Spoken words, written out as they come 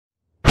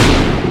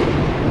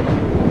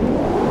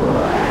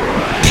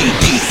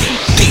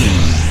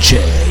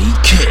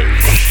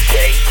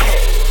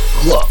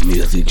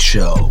Music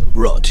Show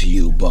brought to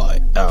you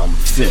by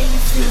Phil. Can you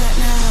feel that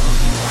now?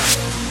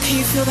 Can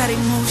you feel that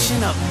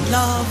emotion of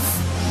love?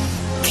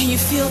 Can you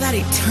feel that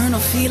eternal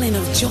feeling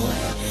of joy?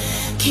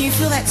 Can you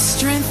feel that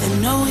strength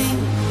in knowing?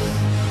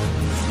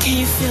 Can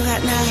you feel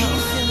that now? Can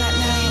you feel that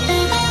now?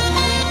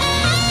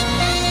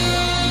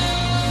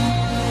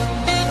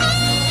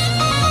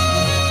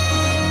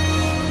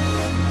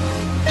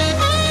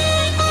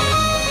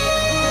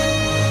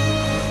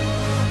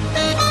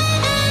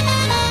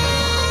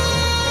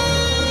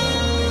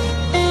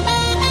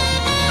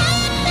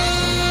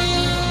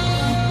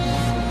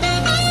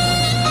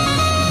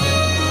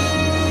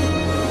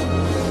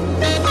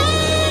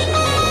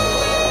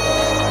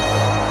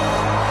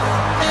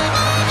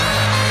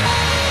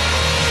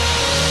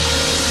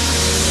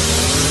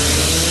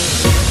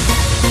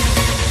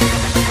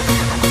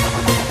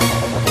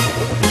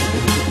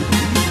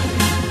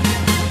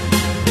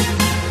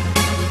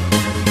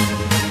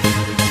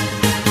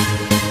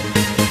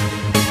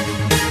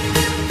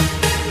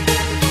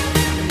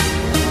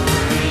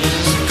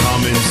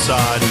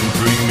 And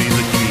bring me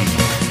the key.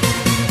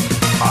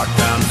 I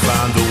can't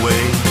find a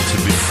way to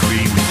be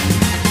free with you.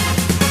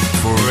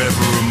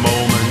 Forever a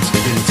moment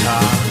in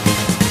time.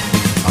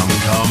 I'm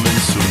coming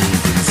to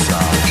move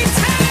inside.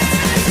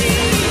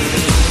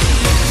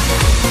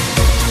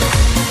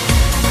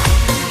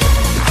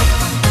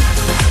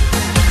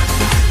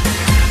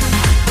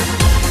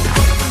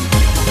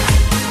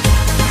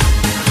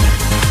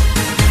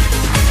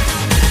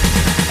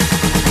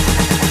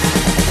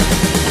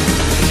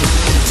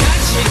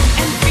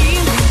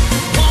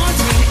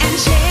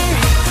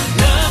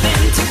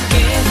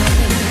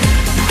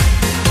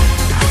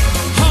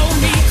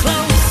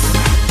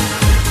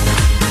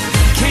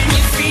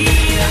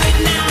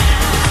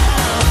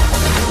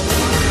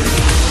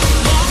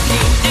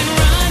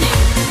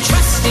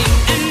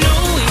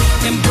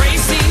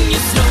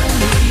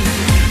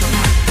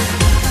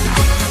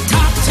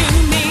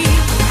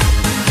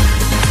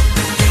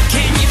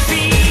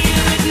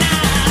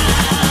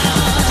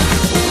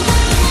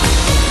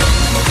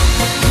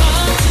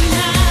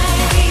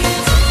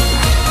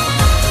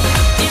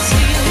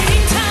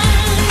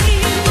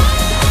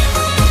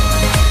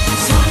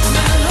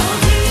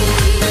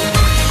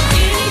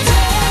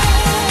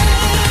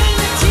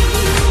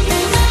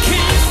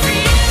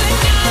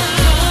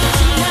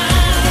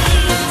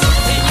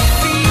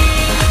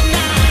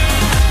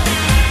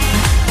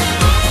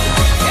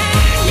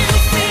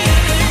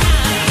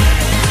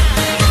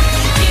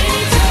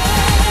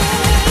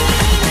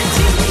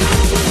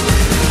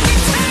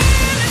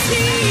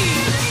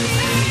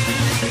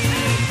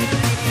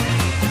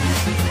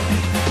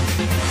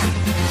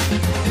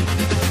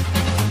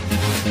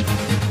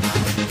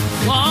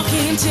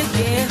 Walking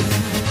together,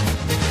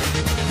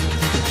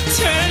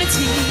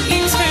 eternity,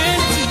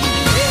 eternity,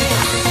 yeah.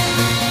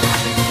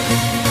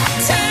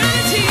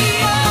 Eternity,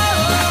 oh,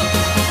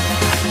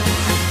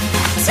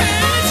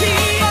 eternity,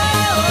 oh,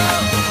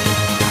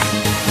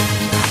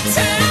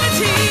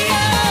 eternity,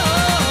 oh,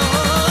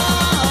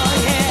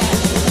 yeah.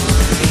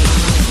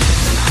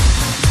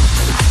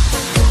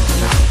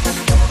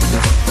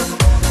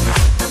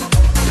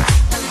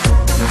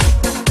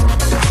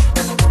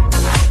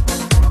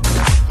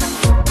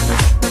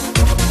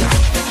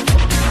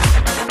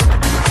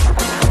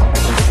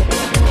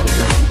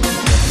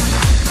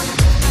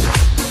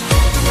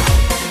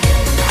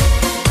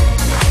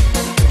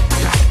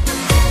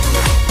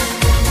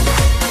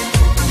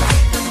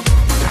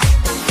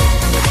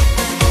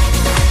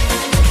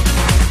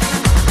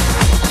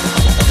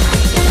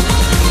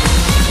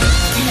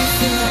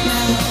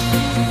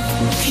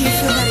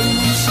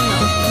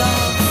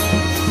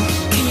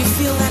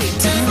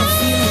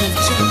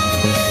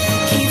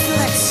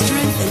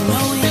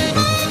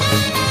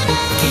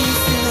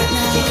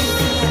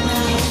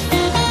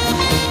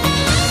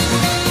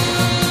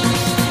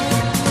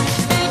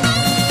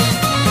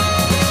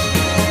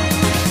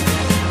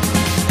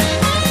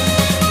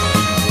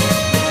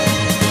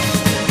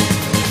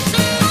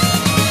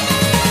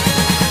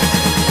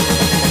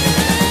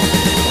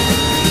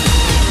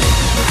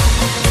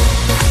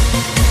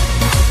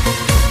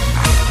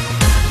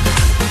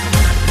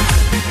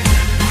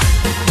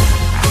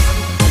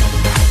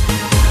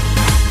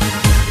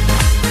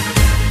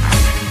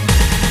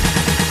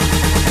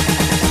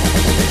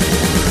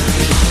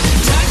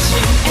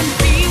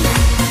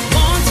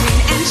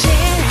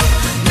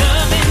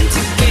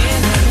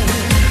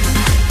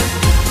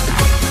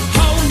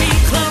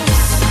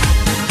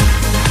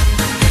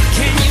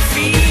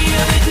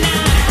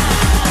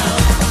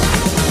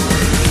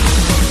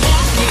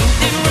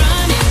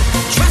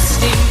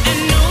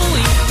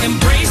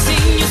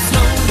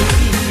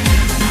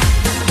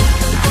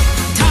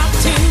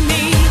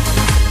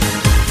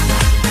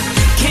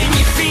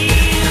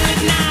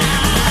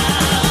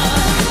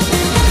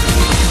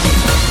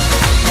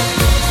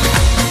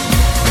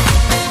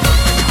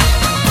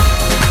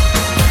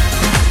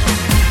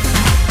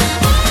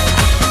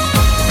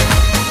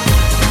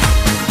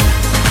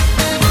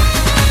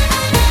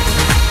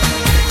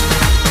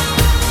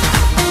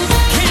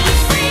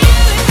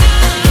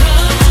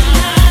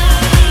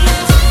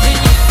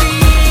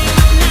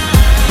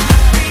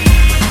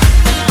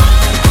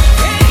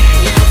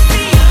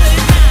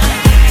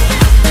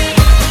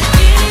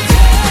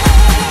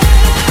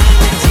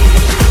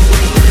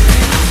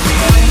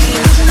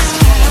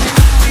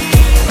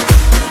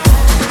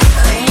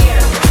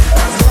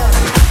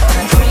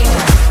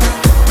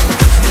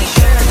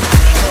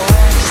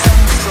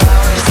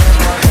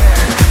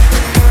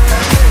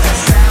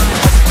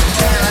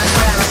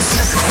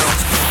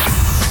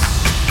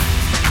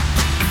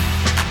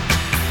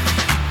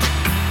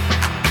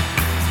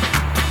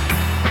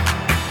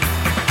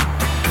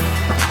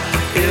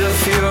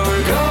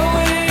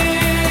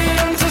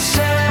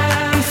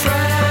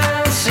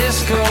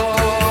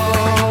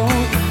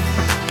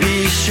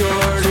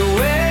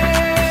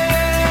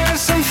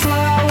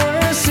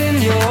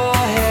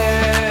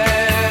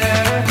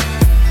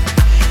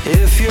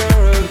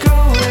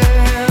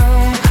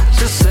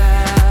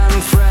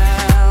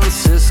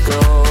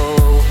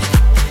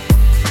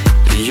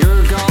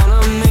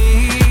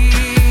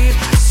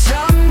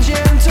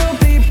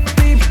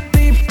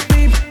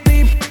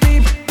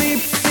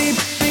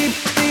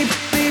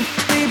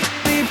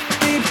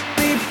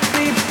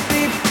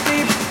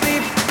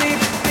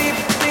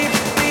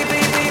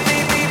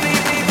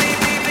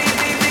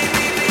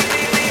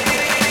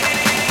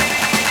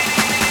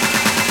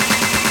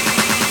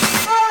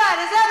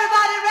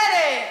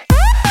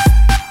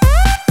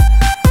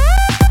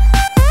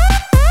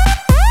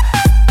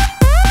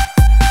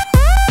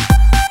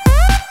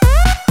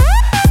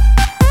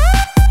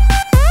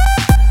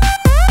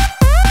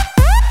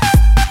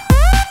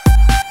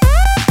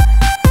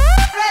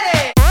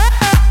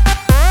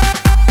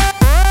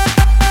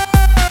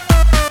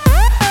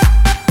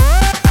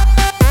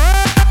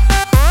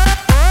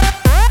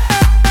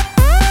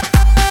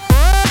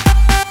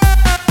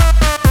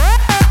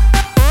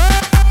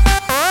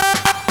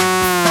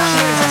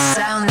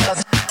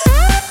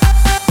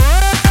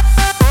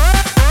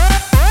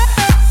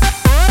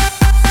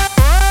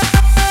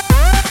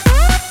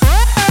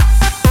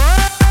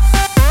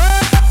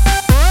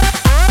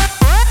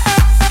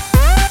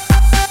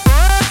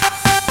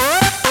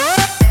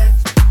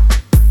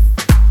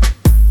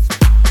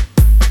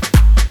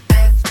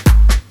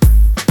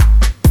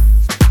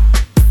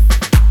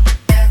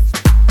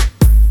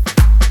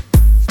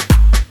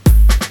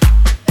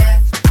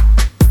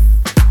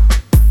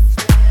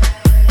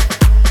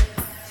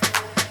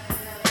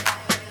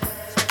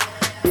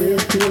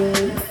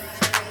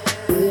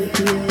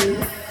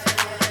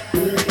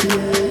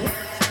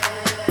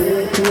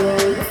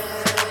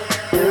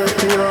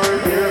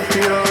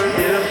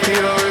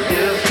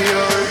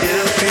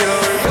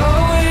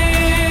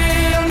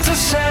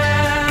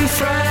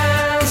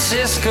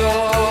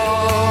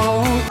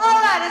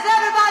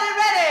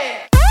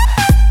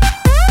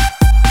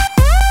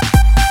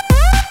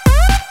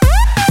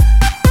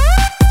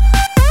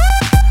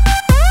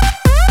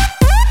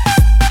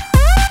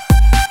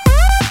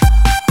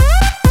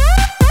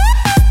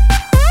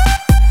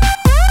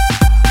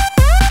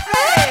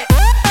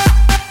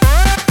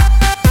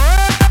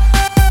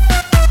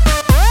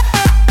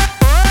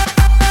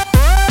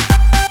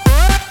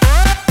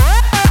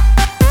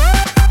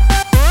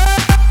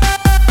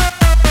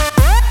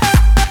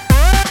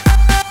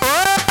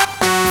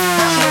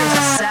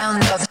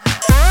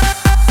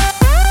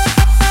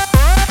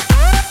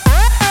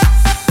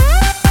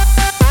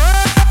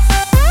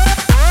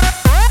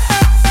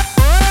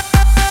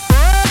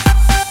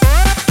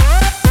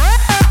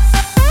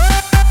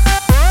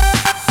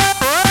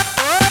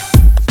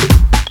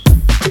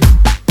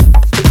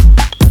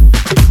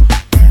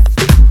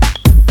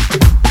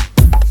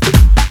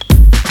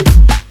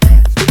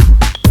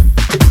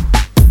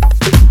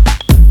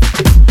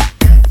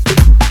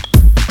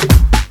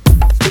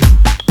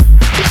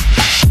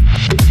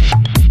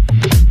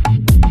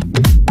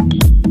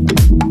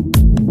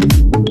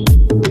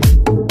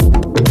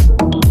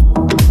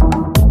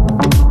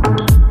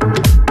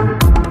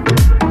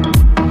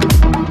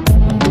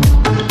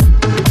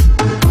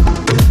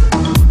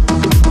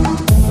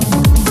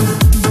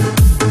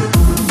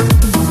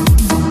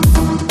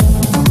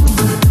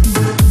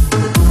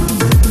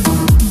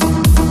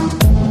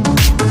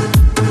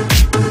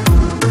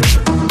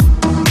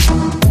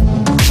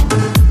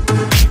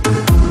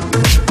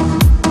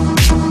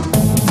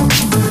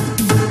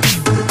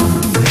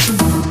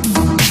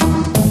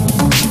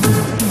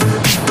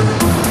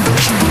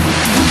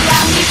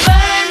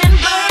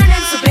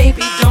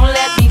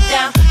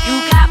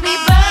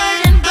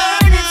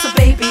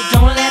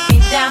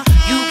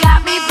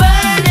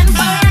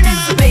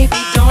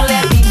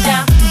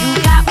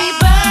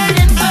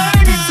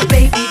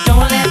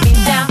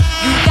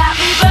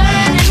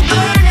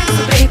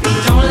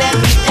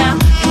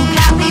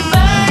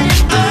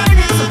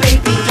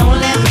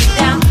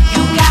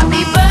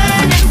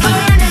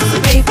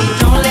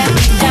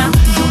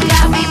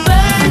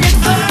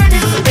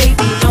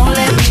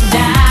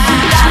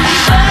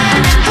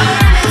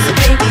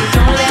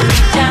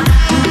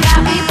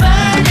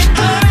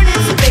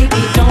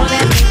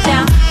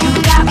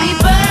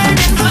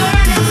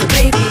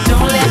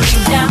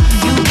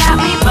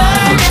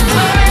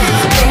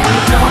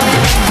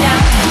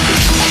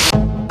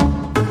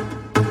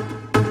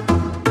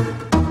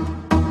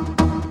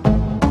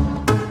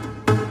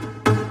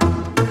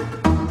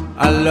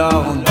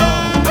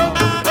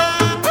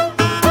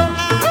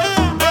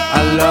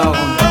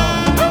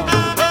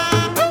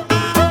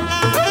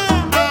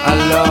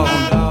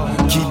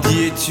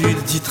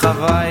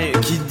 travail,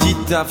 qui dit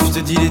taf te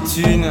dit les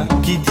thunes,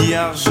 qui dit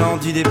argent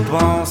dit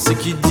dépenses, et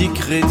qui dit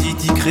crédit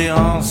dit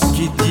créance,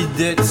 qui dit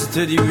dette te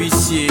dit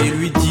huissier,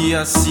 lui dit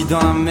assis dans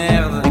la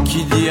merde, et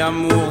qui dit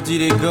amour dit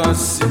les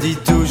gosses, dit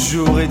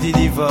toujours et dit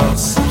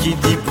divorce, qui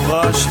dit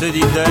proche te dit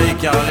deuil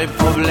car les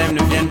problèmes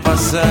ne viennent pas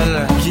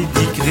seuls, qui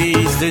dit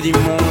crise te dit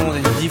monde,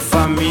 et dit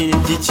famine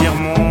dit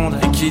tiers-monde,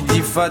 et qui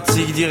dit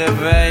fatigue dit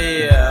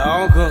réveil,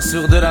 encore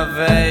sur de la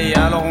veille,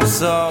 alors on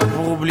sort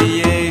pour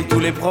oublier tous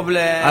les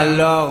problèmes,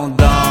 alors on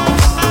danse.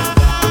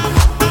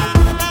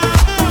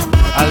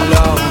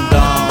 Alors on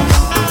danse.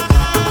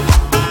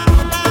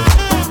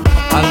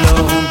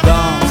 Alors on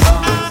danse.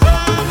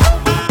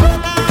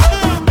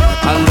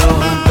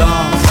 Alors on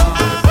danse.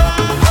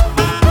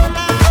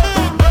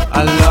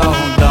 Alors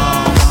on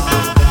danse.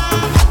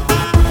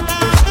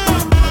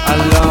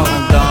 Alors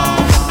on danse. Alors on danse.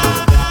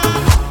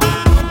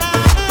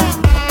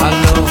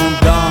 Alors on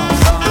danse.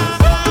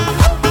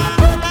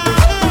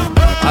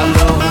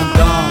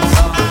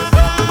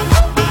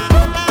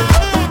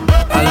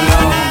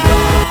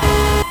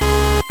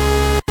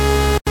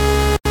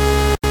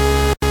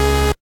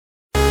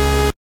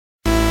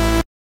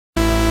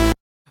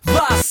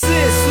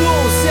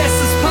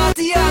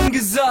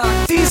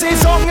 Die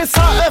Saison ist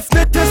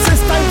eröffnet, es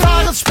ist ein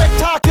wahres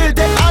Spektakel,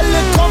 denn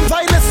alle kommen,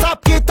 weil es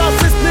abgeht, das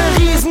ist eine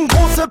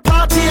riesengroße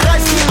Party.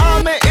 Reißt die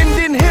Arme in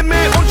den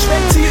Himmel und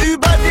schwenkt sie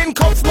über den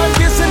Kopf, Mann,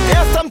 wir sind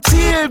erst am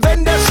Ziel,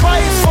 wenn der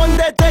Schweiß von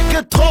der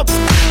Decke tropft.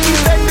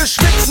 Die Wände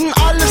schwitzen,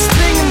 alles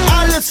dringen,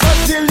 alles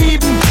was wir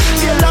lieben.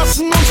 Wir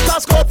lassen uns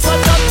das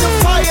gottverdammte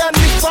Feiern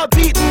nicht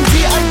verbieten.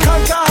 Wie ein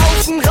kranker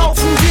Haufen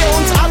raufen wir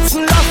uns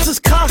Atzen, lasst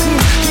es krachen.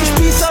 Die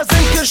Spießer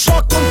sind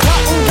geschockt und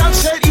packen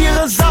ganz schnell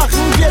ihre Sachen.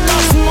 Wir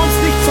lassen uns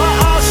nicht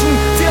verarschen,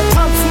 wir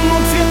tanzen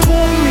und wir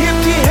toben,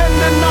 hebt die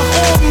Hände nach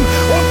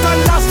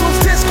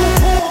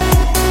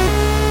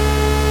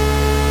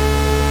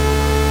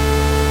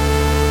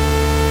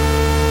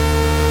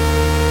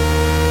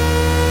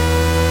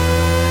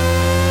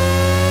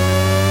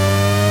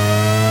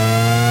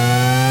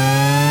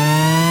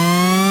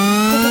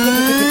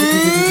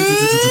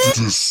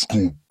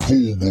Disco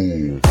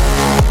Pogo.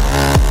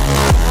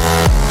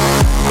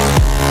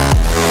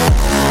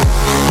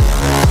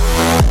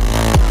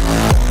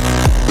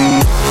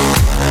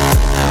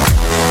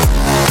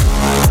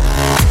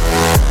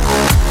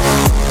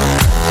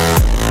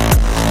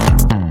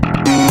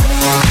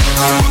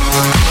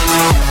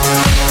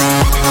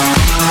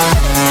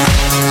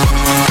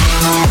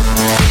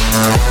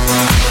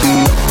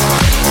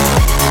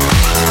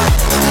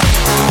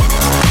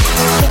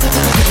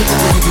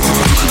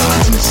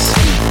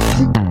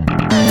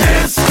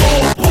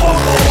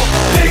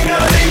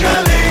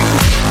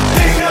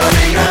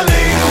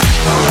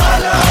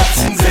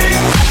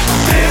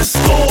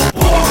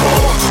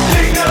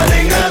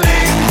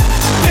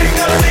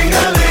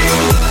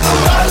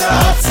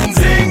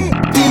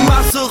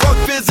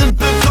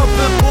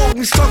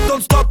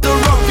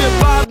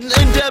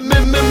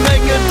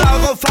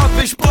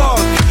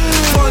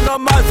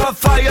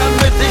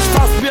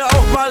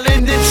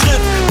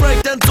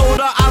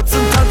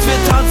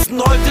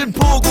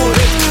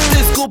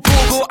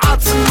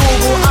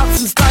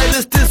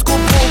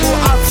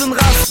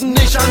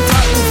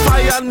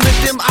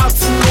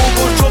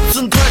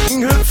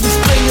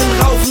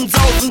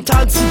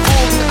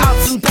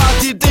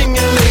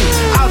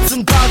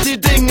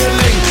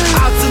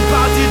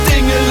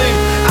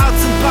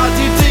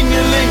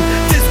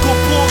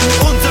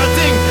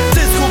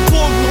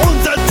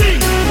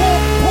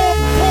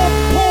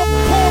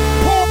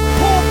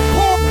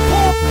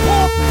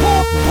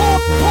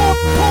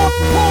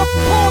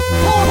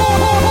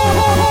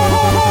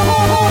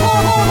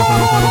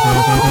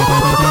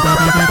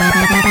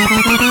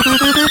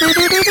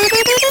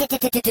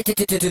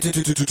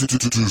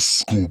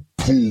 Disco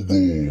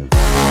Pogo.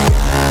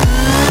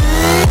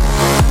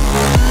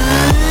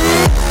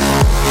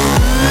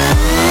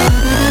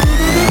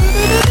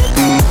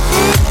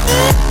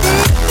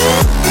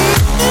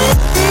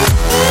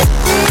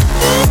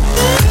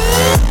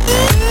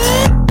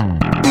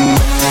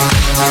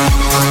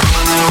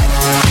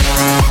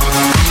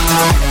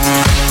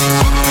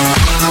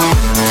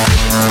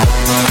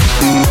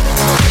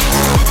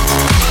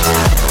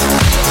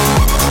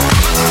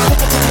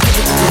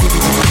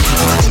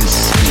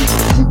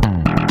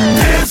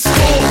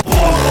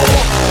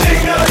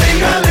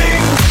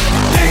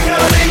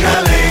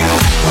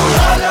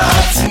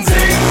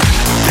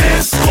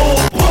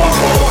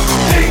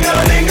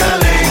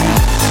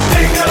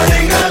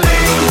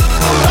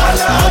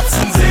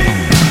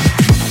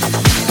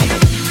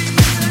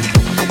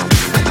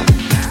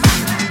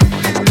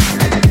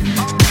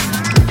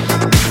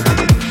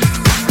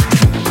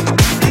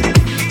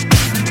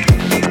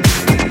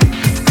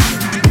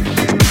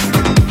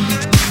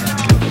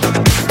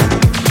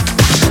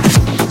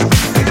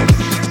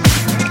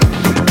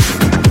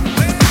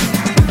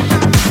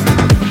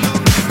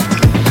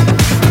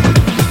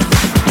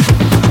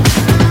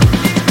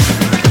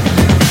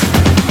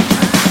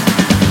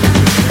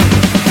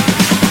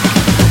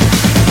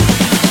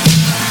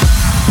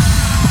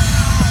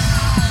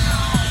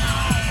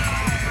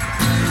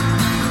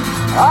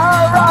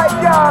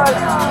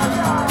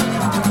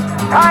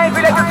 Time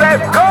for let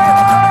yourself go.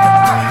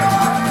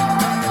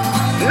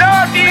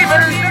 Not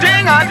even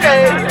thing I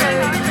say.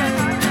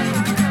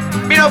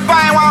 Me no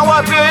find one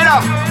what you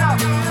enough.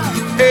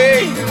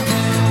 Hey,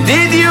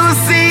 did you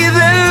see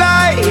the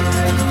light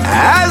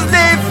as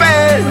they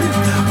fell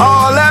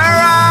all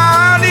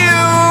around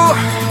you?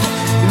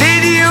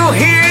 Did you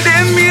hear the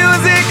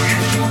music?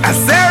 A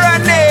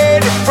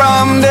serenade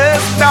from the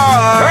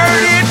stars.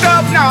 Turn it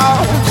up now.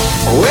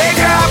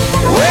 Wake up,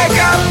 wake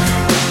up,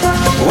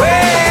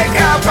 wake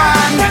up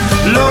and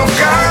look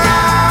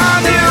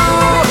around you.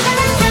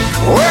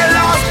 We're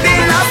lost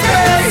in a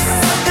space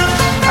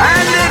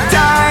and the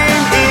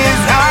time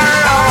is our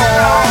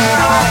own.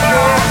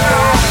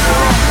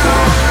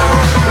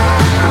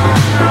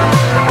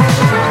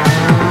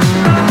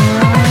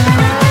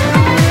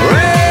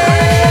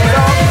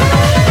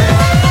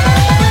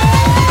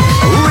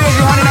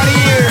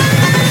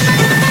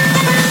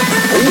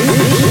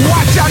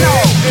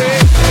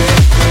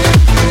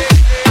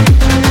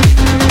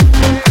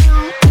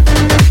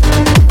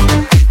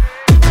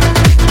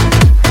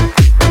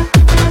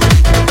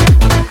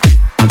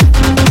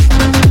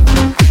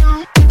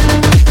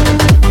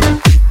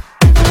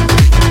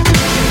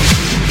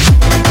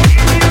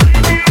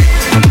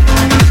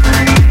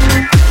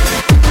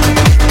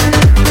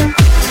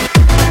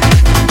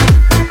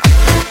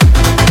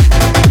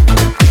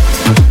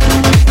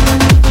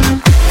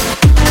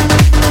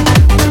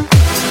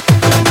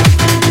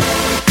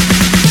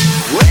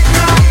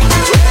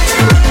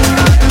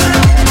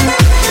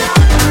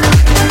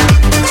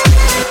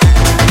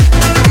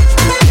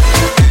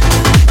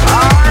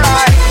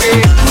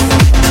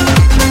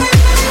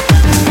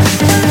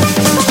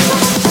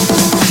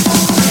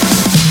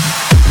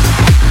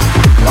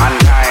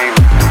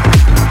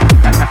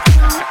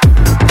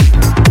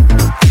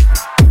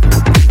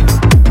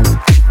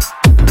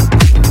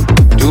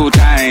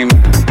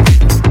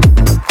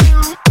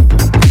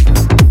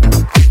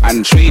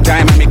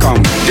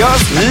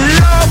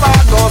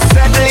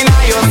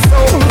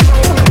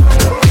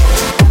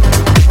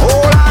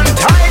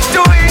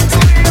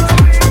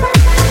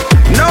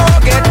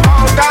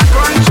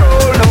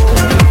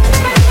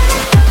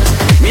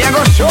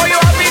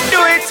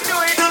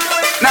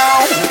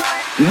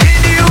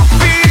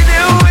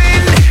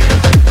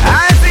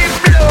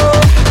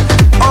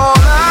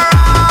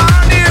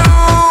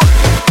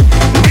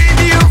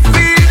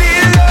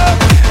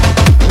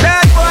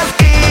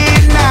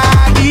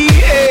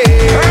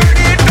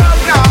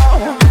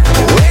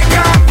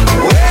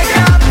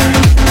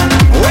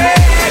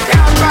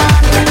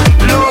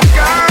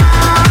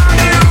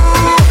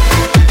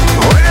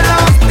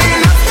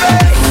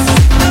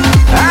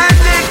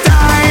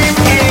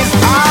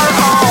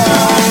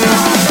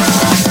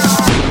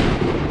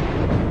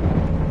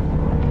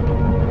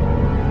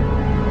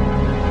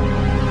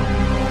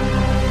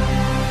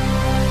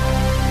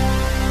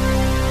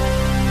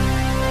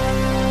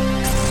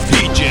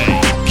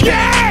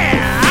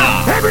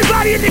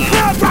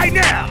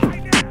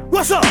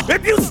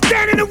 If you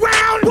standing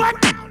around, what?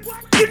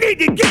 You need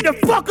to get the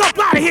fuck up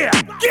out of here.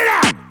 Get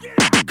out.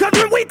 Cause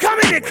when we come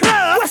in the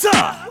club, what's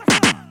up?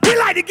 We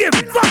like to get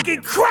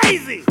fucking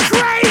crazy.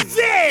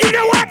 Crazy. You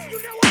know what?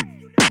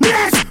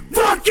 Let's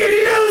fucking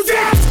lose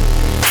it.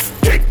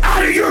 Get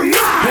out of your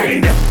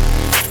mind.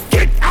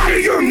 Get out of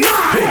your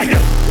mind.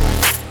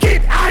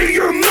 Get out of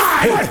your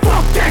mind.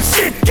 Fuck that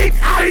shit. Get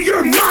out of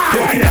your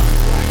mind.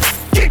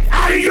 Get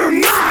out of your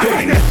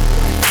mind.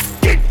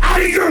 Get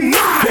out of your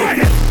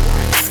mind.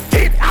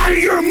 Get out of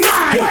your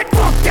mind.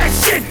 Fuck that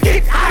shit.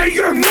 Get out of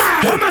your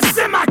mind. I'm a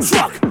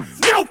semi-truck.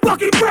 No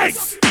fucking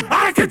brakes.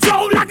 Out of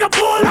control like a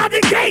bull out the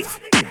gate.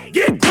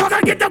 Get drunk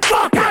and get the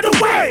fuck out of the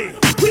way.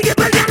 We get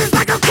bananas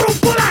like a crew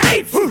full of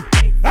apes.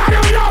 I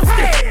don't lost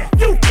it.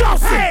 You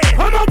lost it.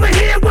 I'm over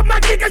here with my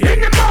niggas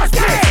in the mosh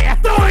pit.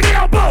 Throwing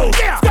elbows.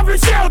 Stuffing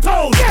shell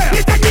toes.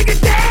 Is that nigga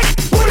dead?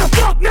 Who the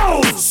fuck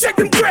knows? Shake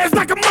them dreads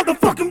like a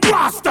motherfucking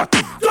roster.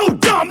 So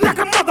dumb like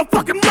a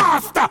motherfucking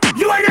monster.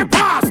 You ain't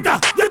imposter.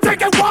 You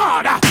drinking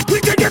water. We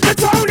can get the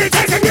tone and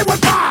taking it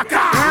with vodka.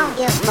 I don't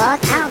give a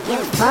fuck. I don't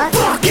give a fuck.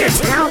 Fuck it. I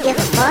don't give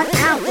a fuck. I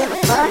don't give a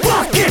fuck.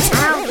 Fuck it. I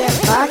don't give a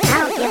fuck. I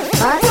don't give a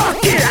fuck.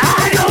 Fuck it. I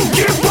don't give a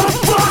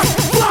fuck.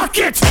 Fuck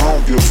it. I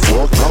don't give a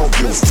fuck. I don't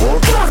give a fuck.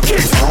 Fuck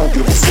it. I don't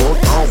give a fuck.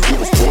 I don't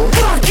give a fuck.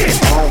 Fuck it.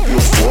 I don't give a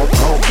fuck. I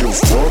don't give a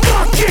fuck.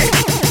 Fuck it.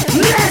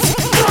 Let's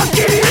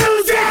fucking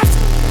lose it.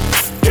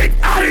 Get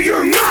out of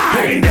your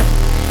mind.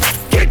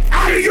 Get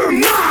out of your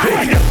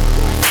mind.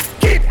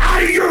 Get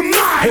out of your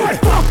mind.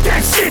 Fuck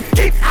that shit.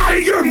 Get out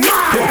of your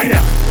mind.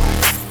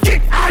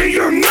 Get out of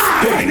your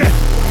mind.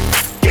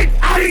 Get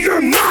out of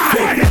your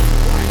mind.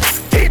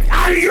 Get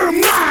out of your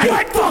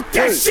mind. Fuck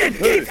that shit.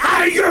 Get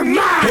out of your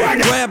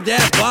mind. Grab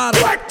that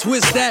bottle, What?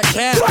 twist that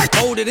cap, What?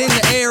 hold it in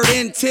the air,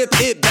 then tip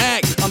it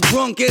back. I'm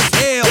drunk as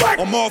hell, What?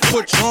 I'm off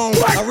Patron.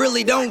 What? I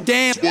really don't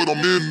dance, But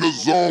I'm in the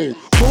zone.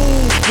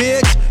 Boom,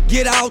 bitch,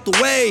 get out the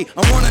way.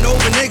 I'm running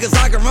over niggas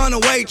like a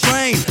runaway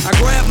train. I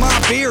grab my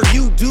beer,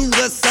 you do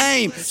the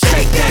same.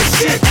 Shake that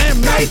shit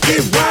and make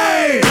it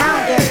rain. I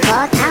don't give a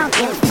fuck. I don't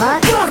give a fuck.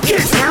 Fuck it.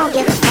 I don't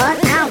give a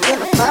fuck. I don't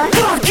give a fuck.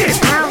 Fuck it.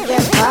 I don't give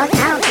a fuck. I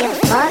don't give a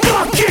fuck.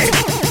 Fuck it!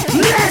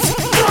 Let's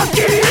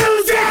fucking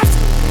lose it!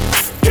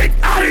 Get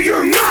out of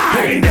your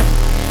mind!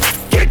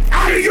 Get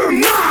out of your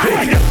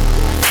mind!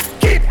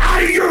 Get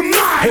out of your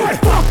mind!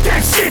 Fuck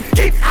that shit!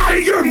 Get out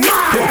of your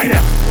mind!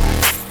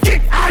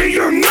 Get out of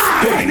your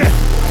mind!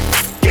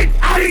 Get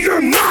out of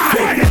your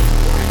mind!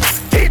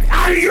 Get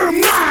out of your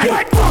mind!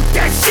 Fuck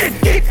that shit!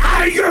 Get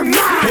out of your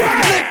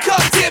mind! Lip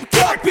cup, dip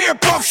cup, beer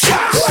pump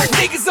shots.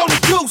 Niggas on the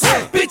goose,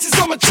 bitches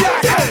on my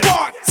jock.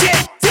 Bar, tip,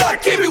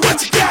 duck, give me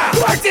what you got.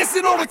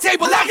 Dancing on the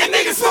table like a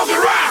nigga smoking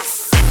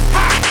rocks.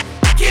 Ha,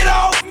 get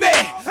off me.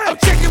 I'm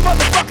checking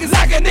motherfuckers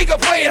like a nigga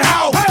playing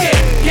house.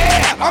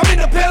 Yeah, I'm in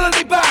the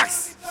penalty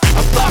box.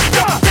 I'm fucked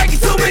up, taking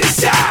too many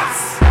shots.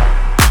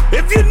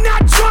 If you're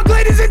not drunk,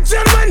 ladies and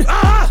gentlemen,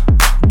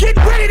 get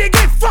ready to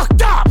get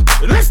fucked up.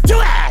 Let's do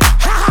it. Ha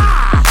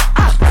ha.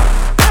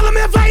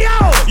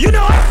 LMFAO, you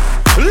know it.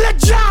 Let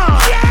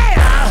John.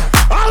 Yeah.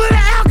 All of the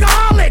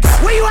alcoholics.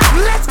 Where you at?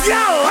 Let's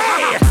go.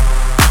 Hey.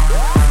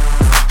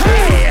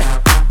 Hey.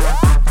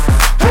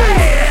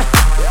 Hey.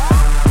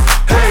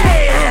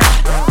 Hey.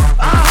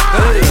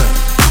 Hey.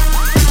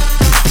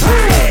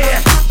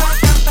 Hey.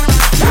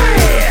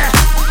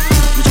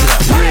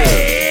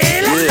 Hey.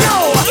 Let's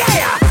go.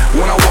 Yeah.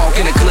 When I walk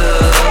in the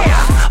club,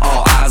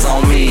 all eyes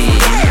on me.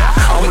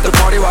 I'm with the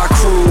party rock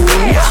crew,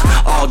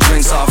 all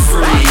drinks are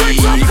free.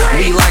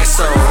 We like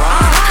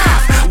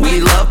Ciroc,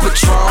 we love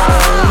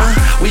Patron.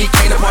 We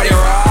came to party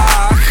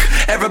rock,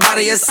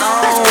 everybody is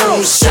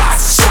on.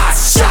 Shots, shots,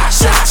 shots,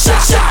 shots, shots,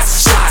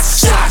 shots,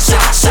 shots, shots,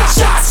 shots, shots,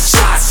 shots,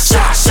 shots, shots,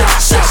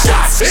 shots, shots,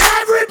 shots.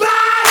 Everybody.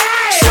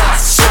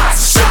 Shots,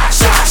 shots, shots,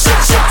 shots,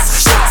 shots, shots,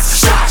 shots,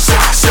 shots,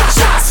 shots,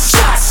 shots, shots,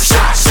 shots,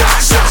 shots,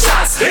 shots, shots,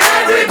 shots.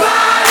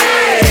 Everybody.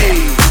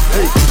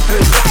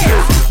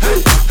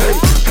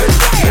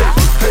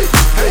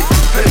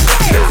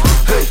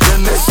 Let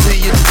me see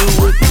you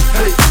do it.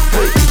 Hey,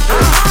 hey, hey,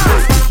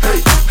 hey,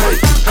 hey,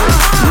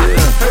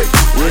 hey,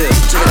 yeah,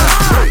 check it out.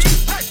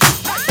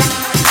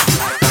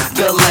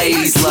 The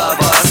ladies love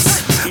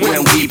us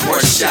when we pour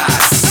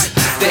shots.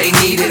 They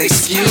need an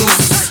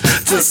excuse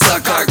to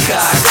suck our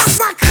cocks.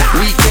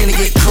 We can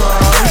get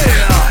crunk.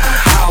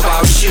 How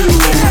about you?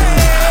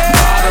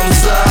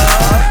 Bottoms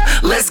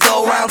up. Let's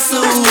go round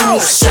two.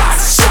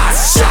 Shots, shots,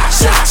 shots,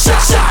 shots, shots,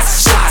 shots,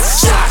 shots,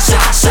 shots, shots,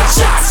 shots, shots,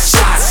 shots,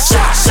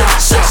 shots,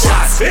 shots, shots,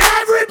 shots.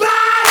 Everybody.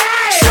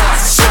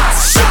 Shots,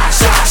 shots, shots,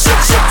 shots,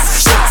 shots,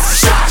 shots, shots,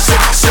 shots,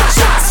 shots,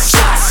 shots, shots,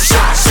 shots,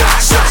 shots,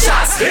 shots, shots,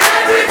 shots.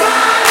 Everybody.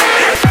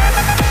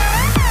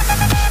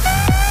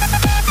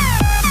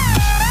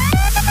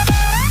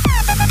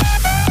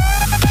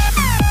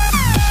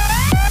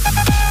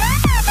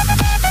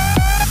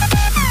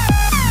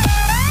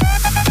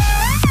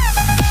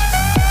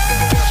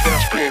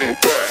 Spin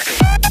it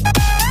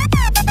back.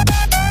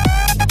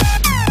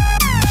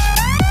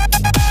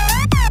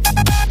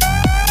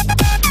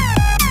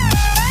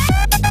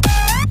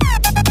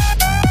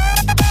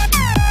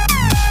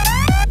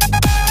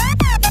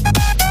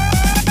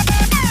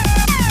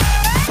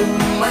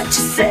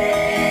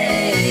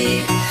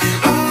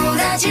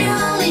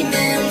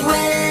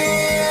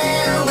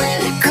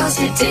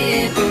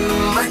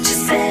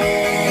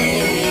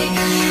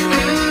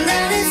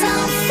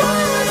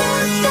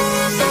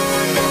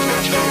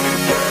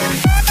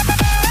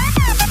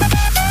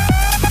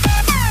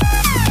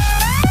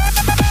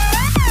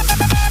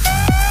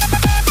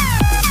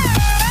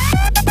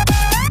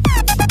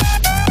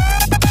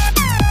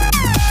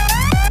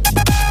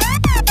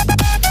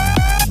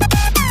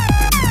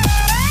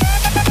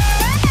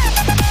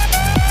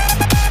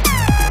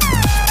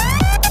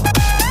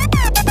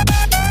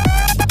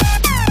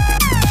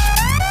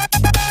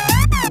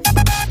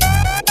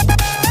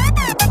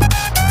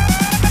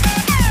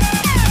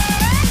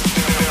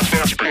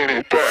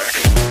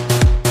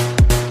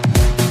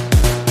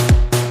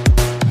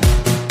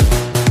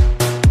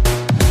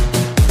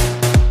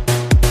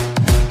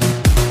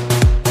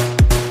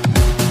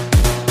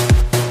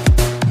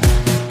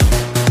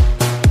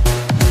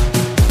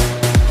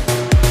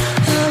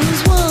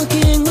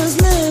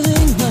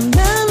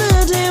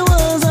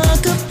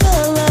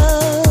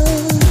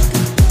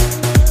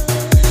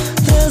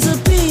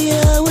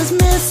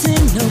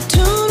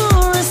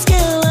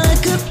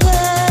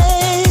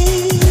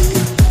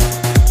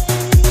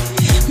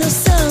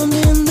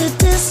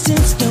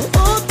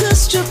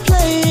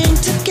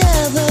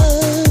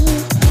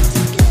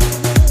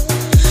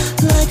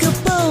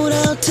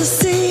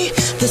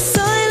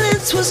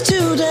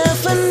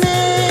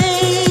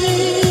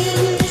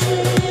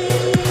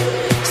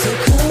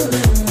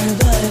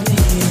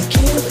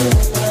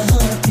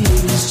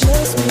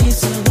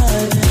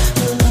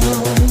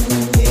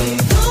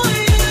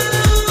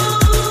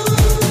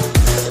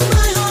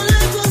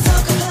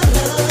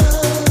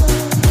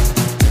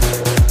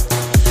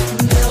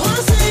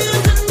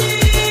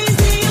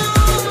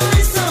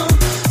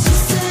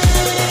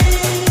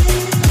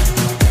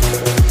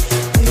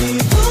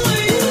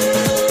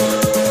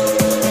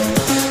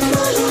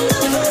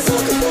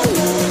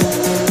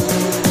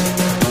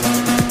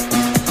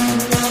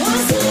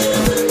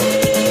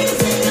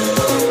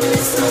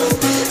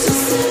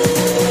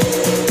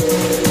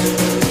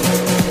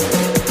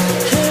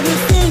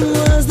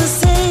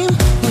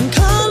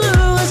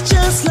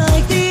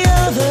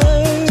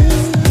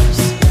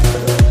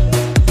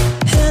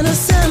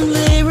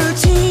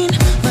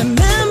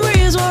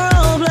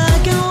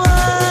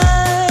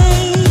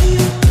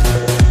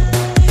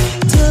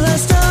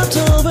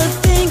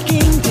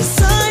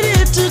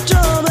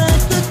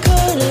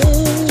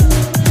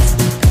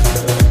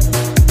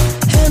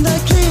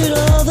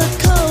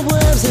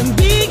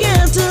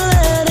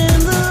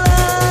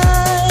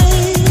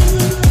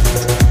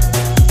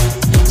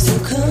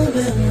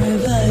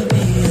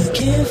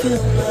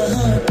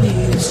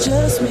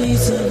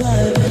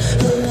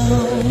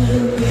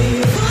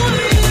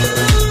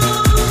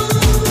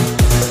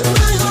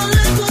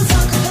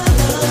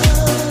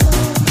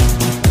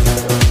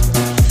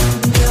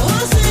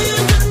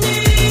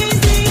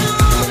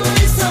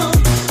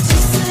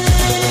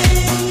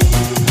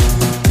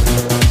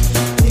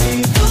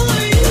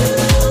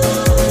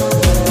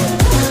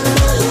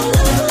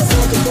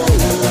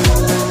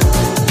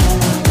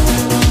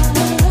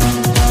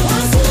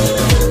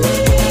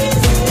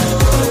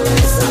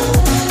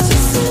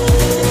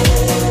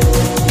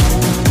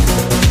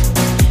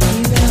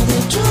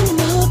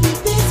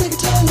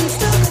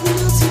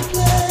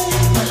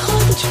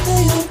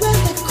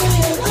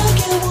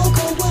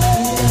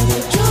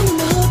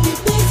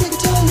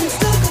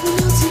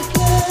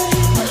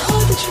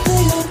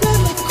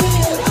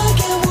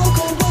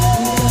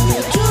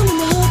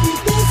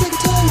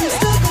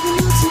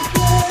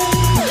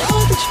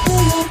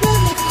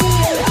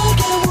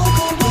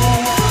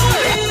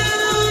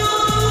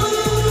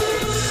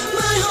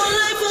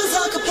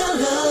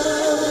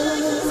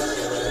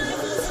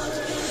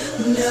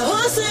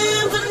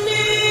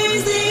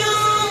 symphony's the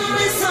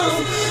only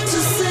song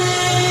to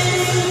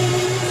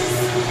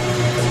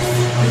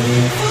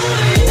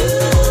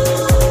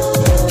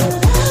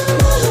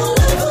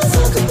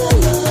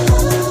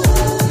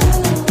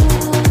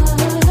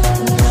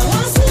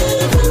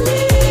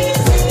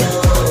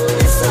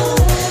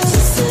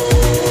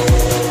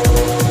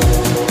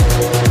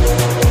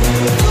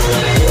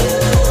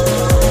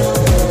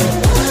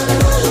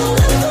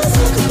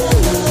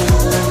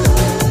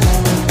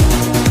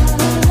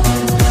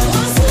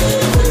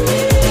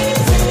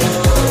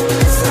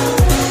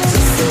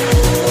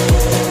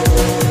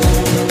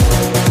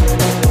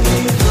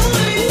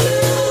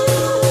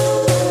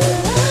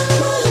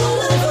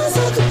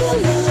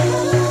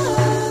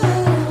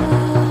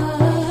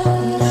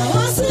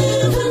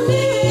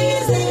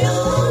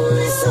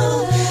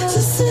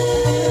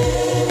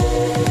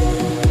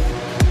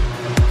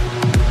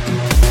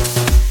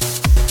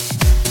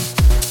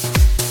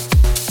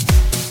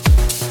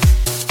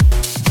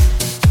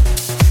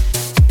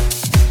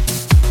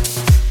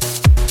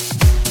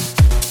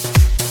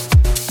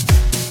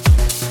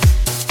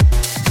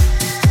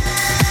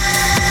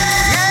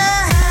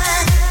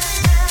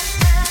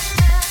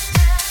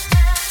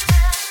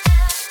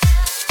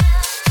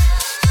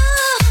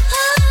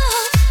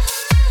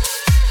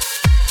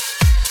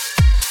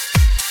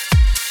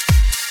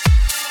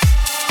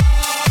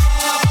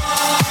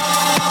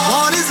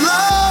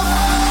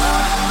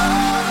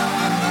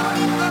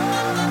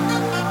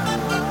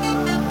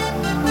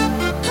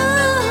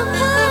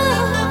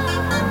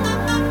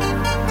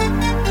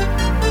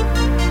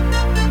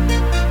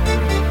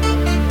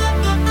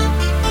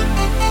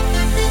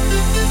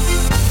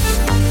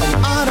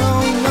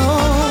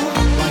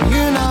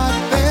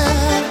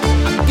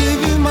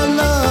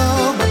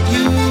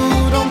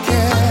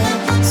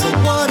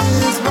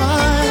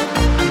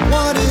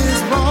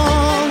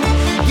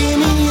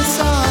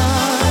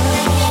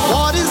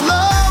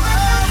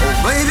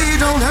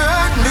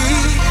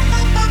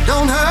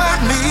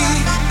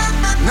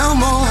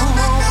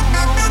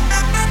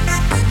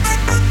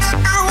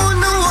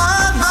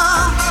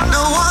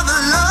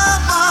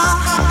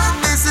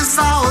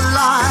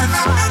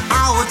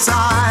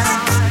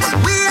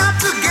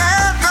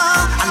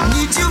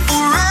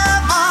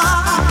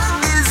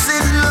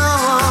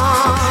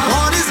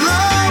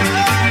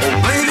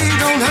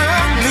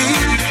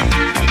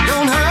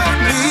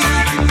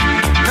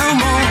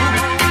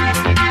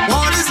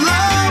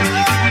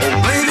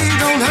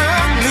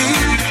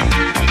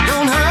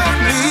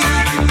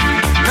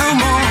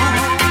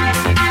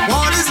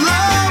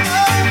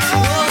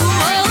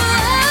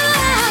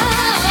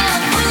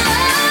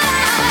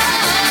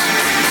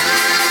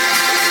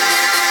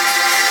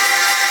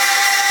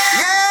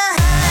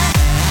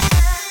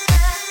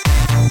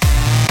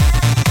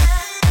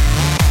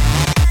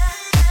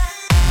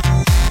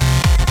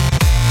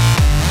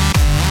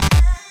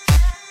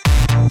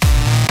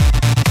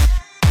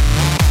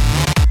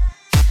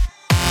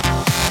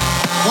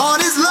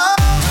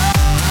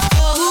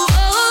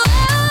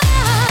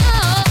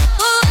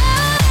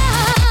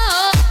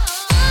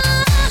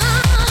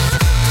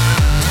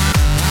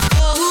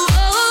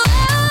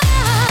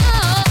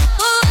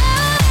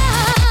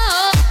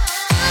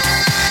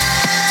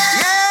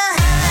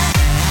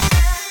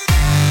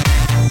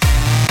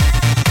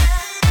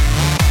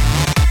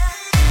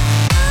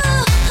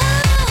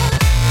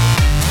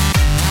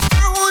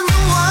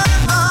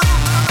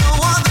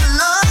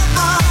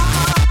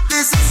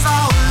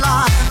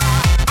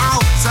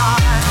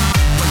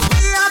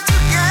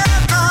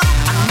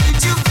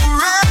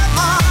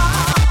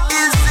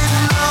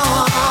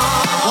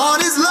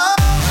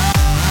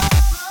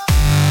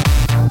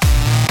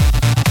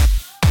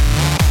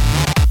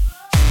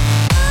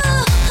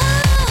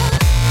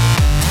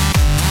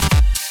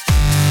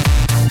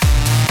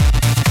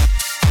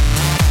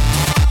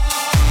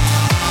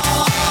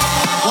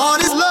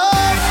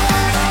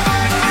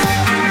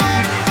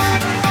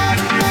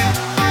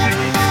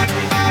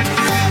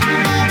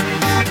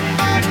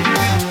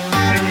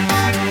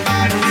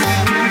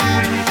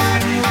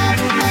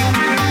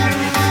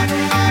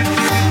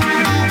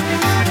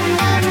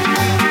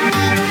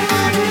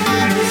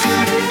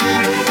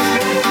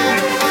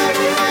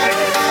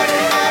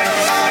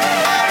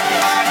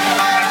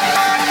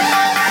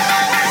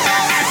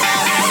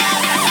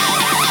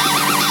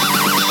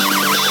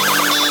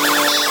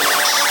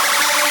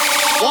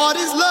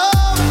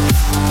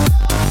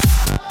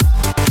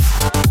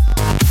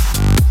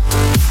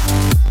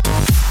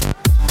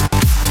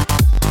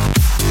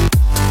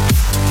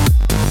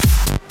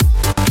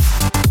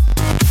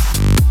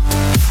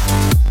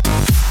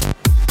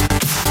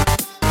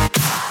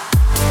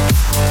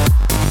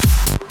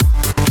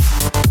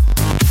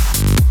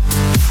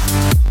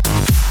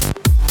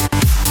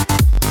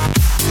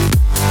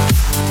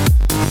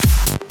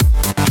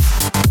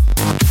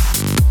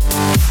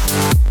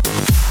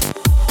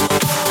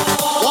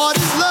What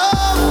is love?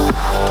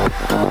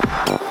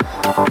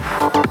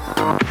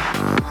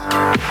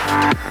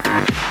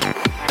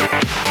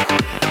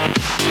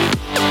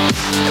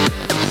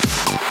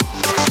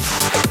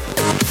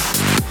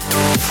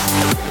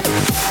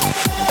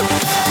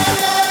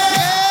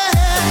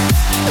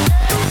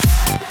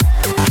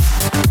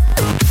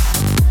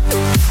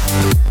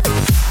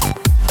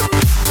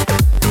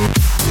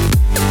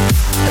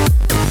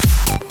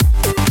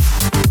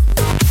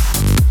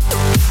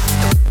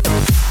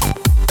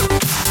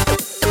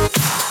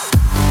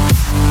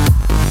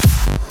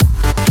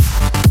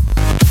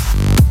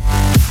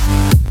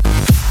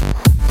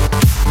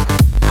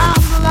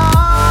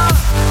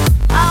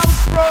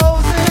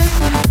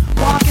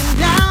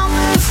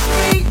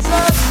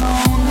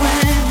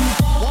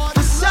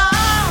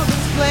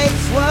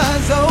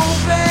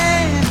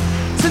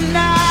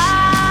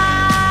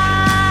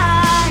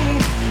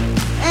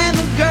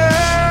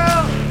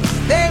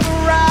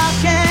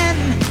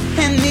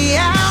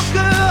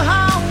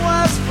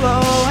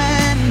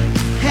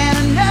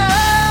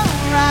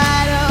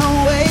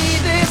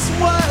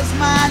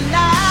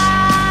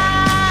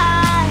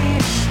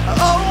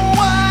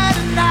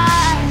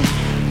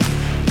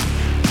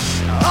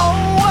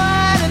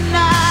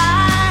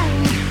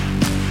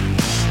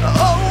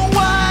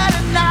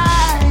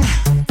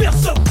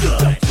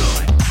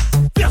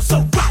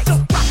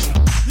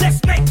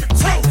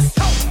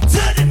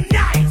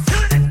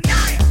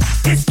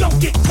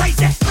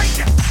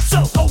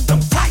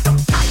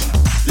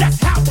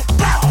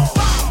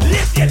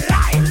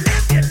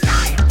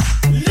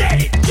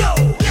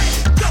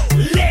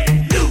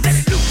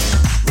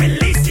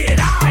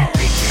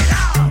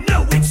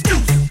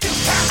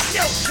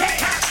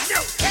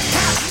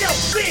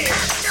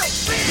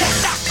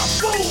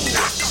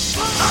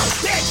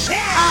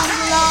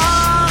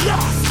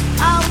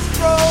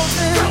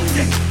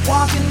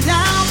 walking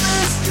down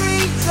the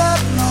streets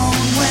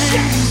alone when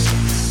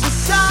I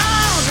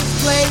saw this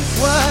place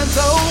was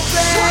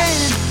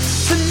open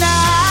tonight.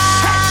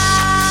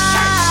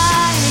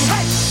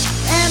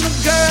 And the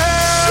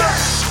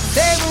girls,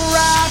 they were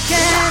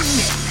rocking,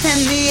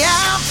 and the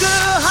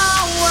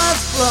alcohol was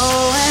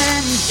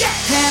flowing.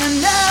 And I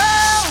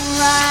know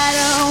right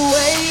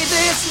away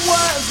this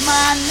was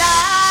my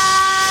night.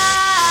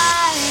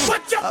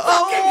 Oh,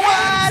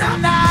 what a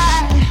night.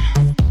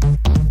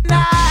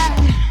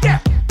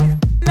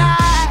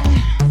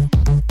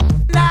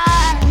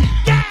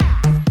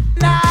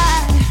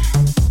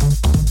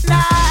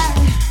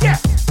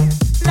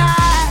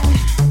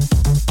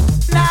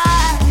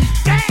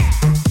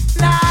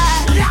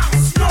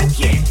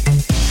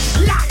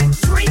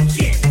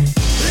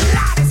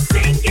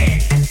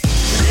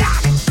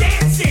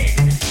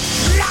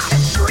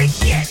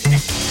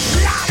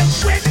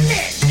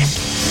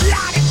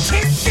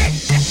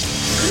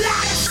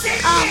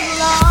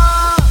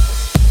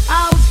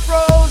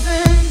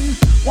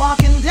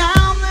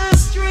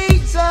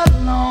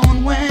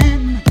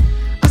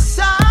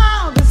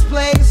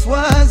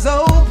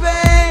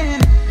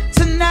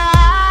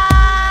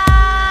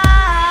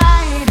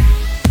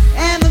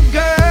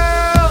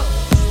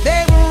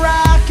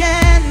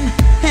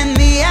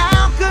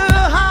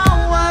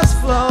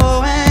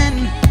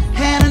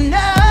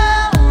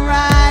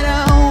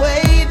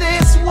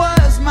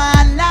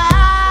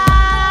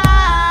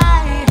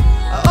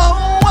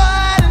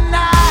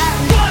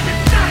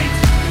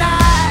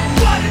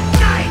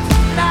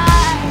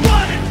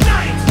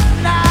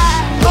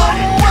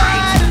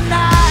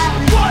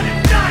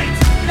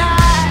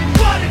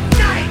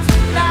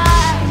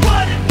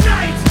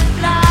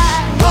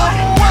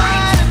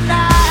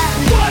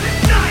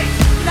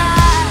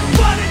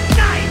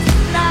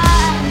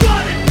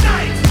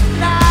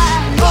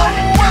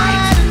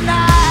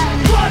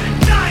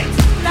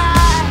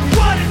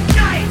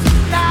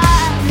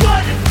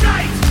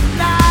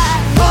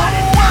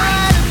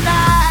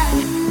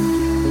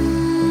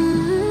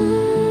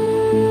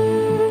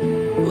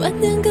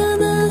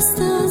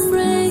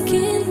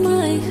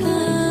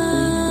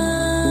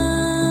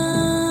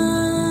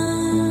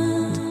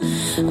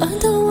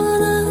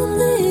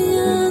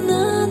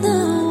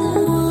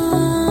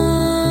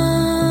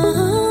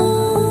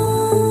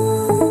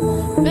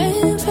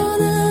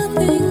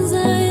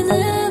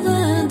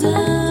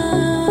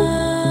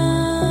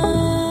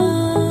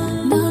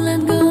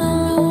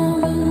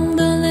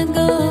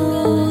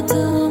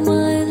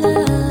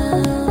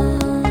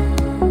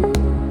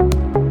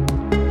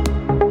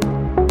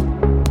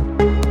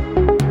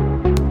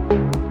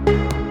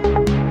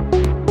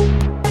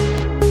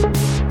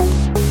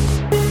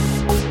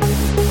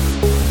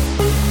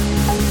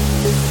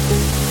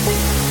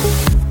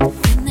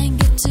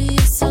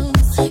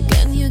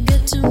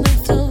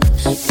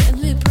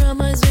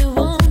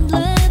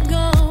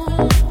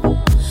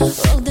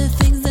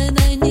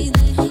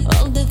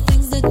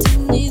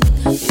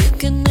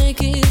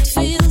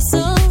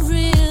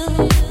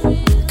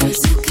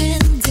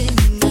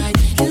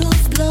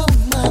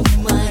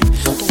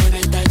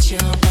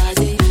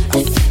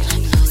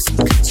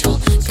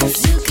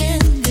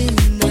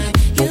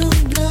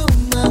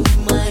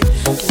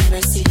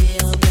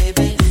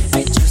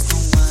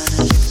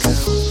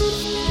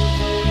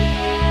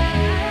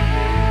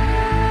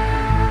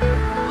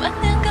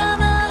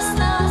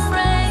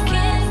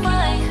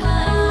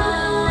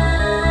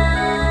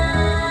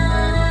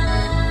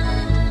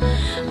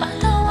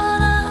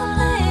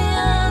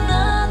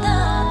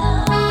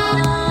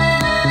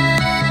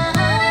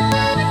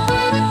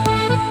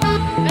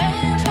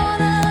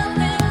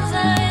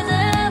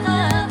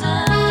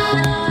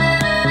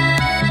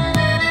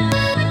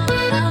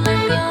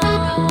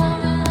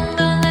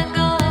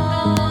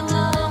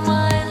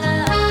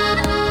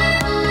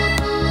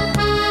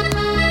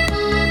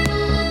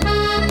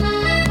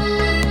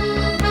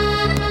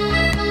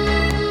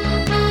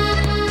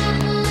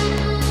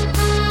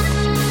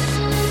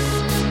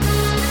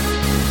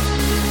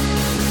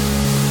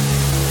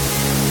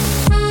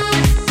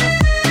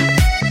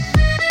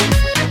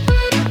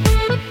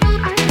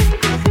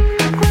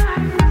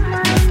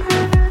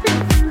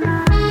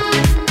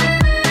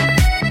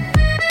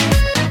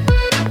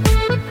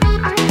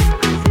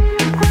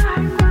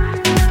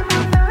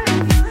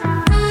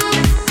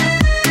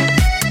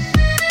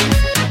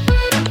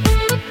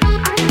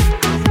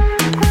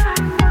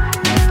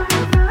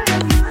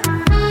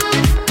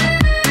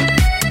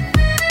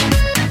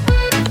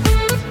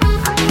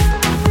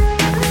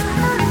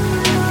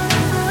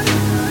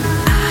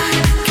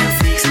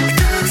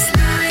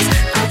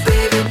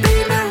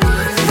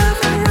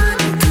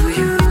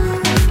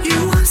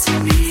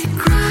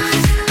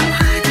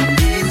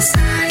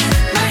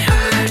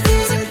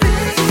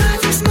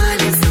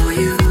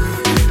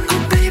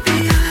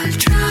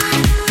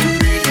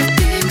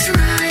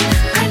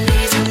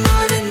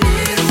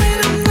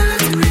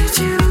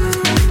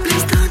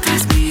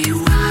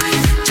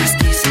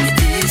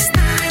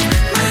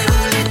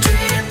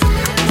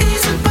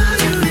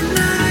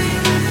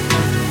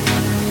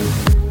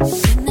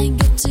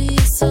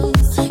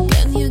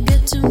 Can you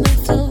get to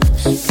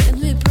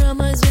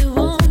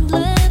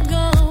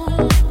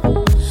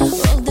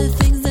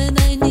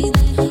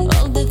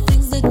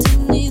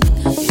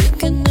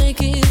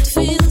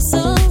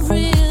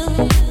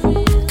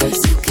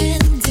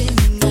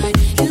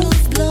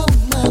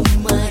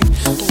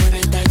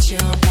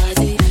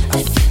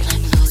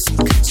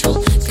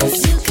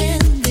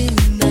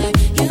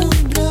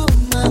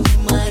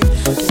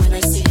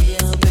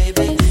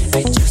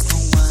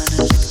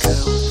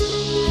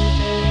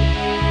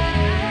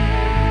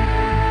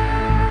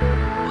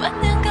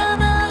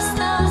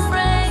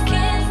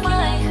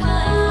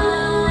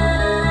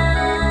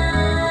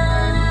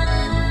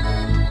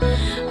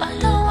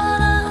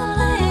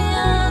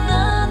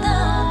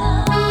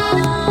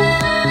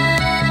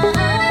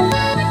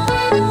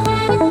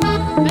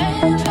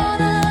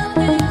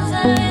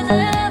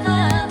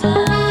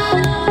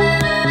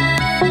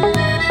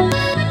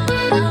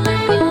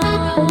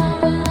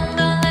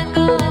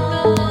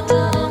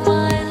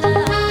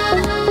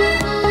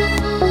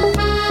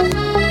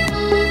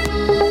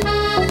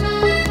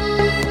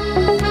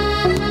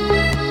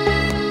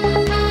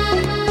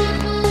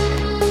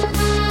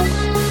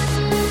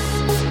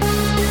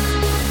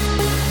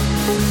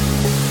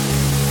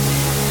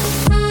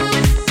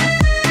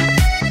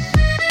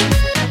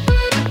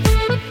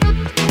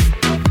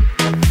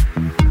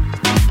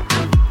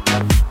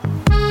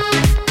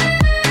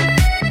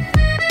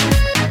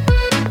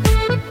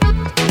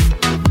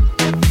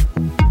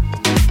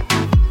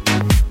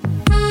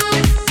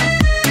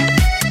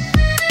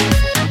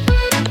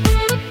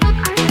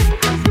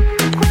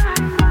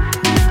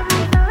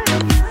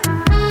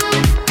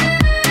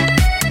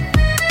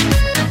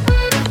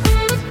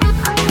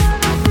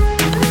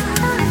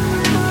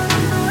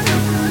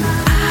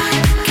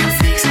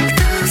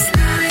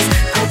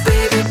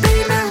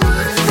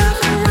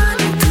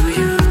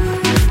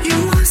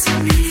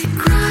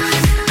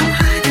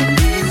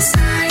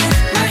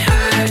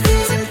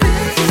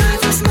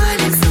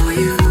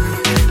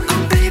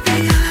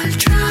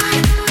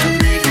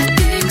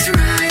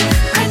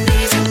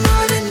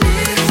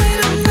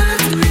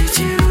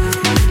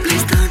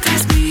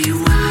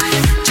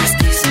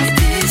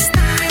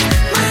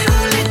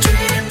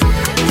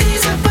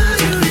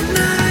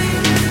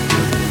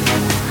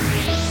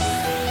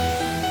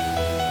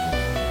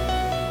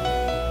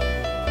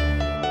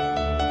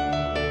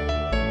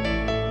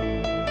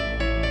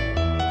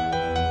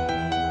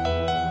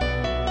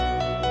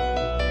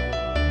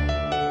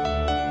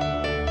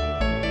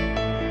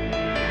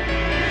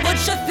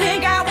you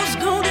think I was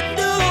gonna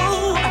do?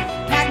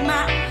 Pack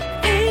my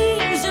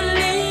things and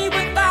leave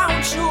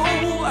without you.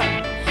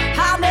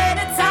 How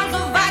many times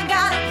have I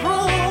gotta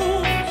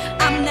prove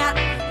I'm not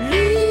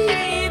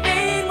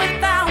leaving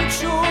without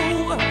you?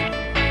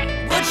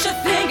 What you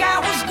think I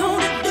was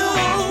gonna do?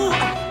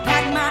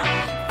 Pack my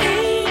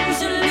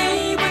things and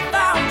leave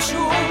without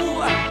you.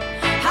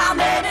 How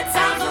many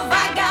times have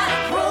I gotta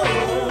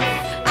prove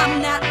I'm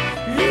not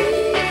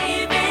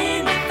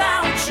leaving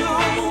without you?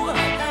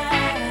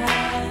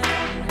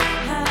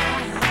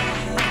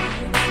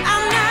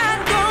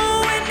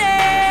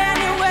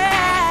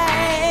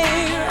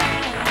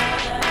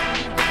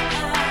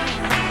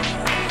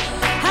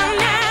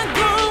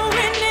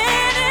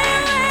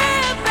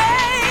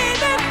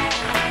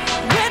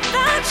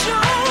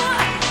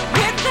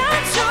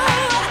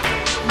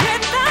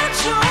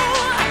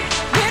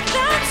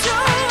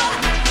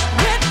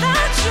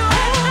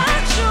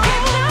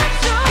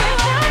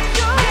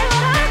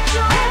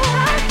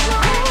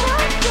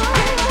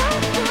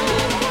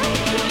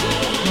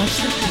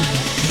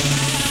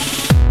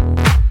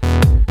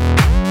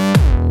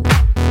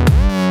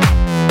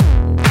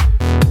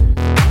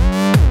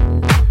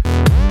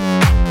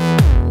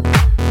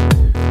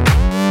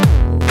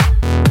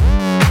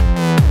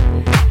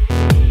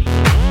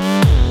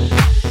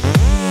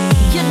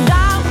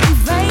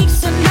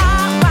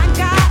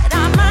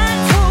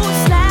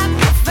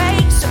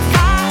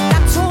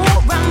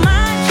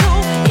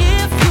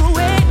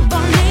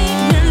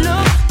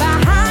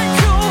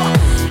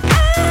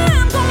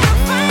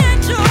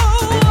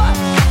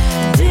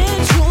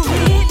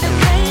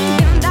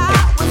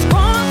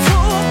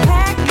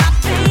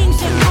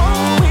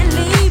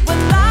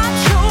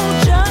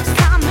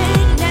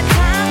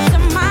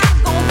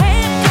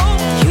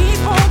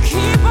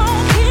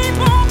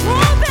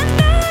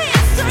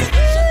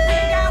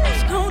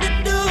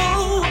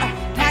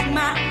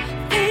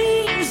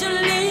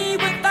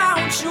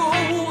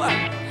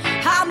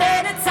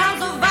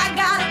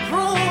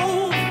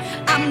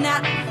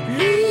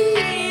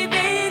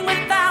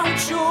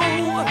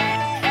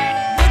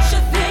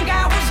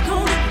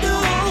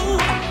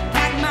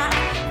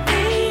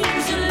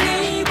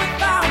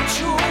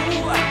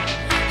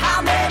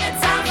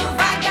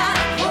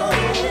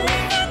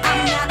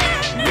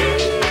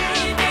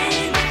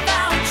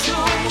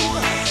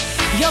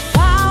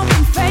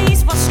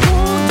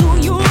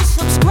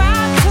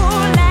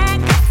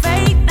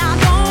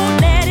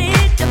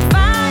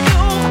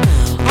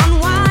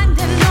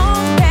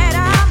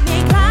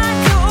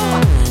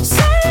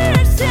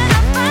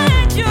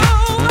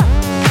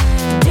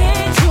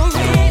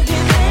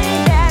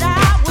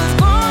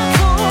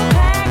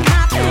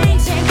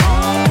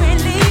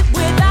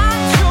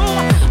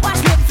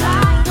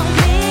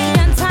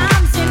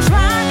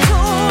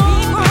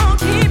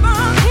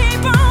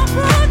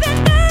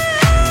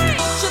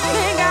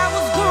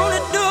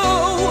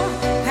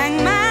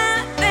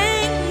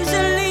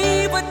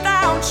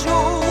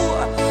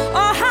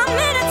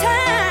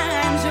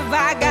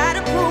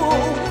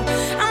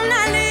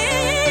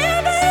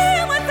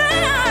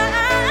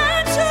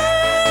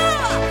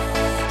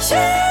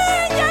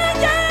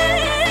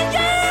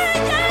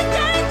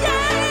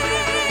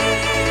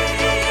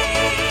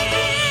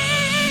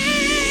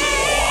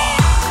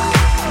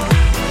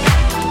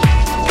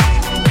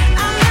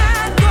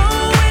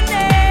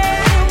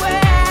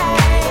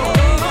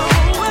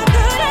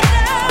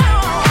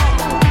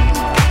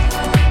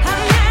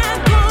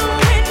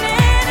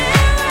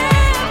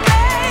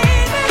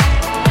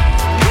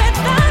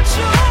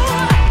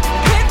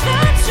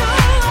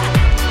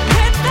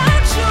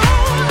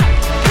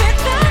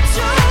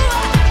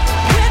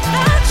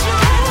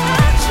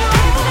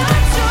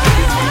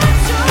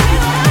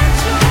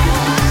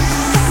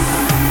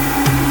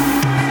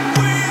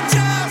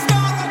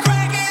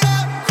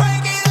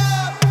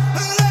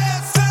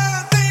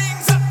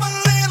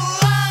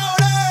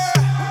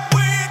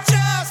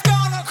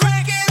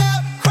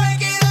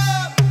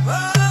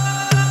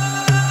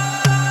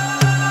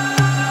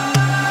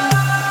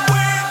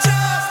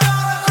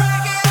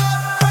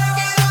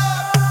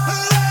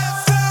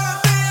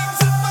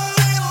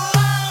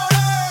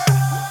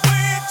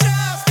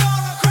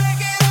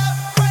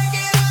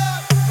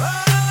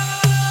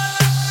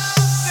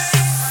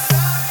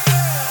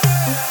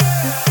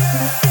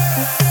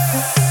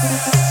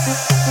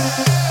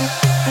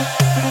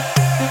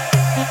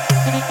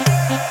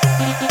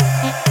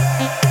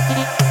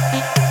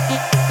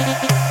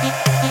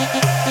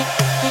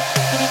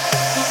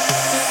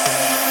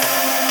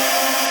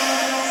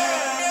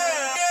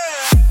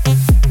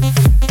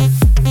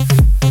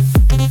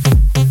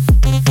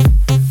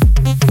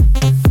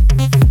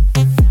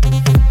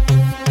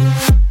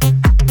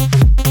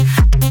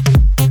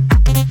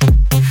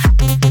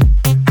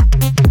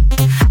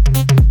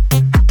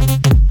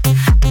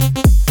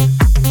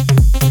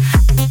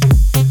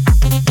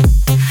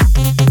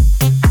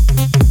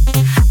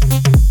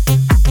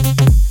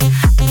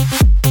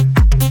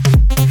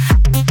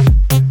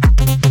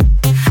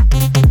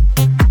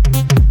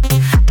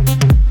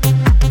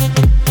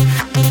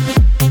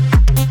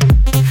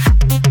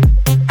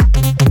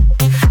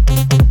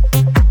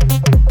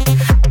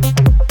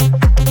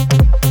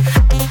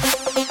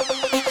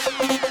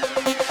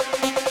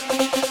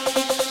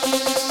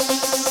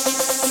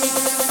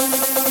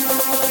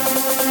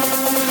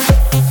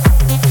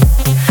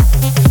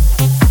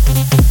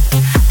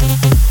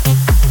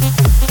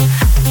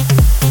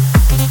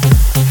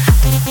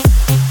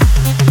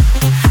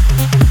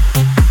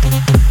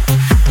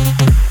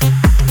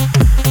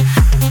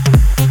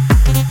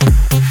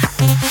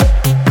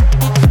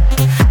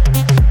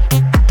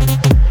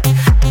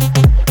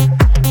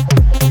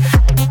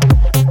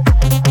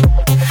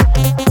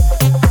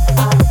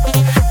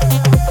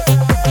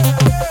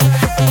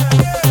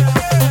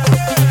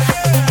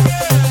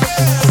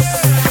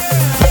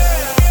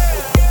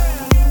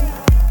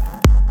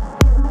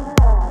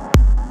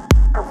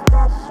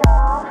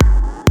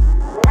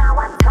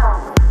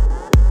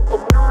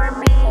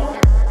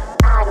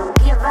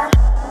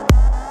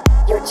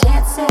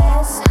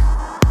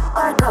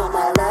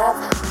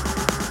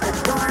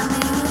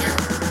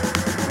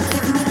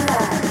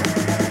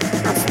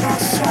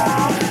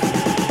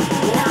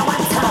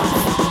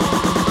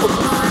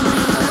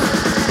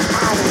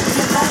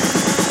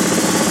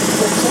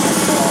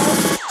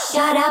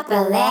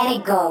 let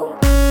it go.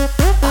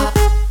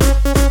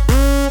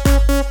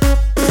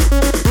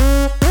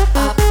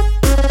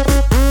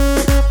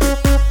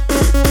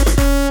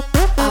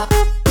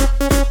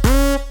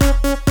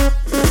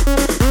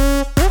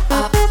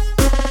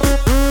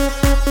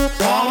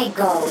 Let it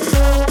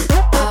go.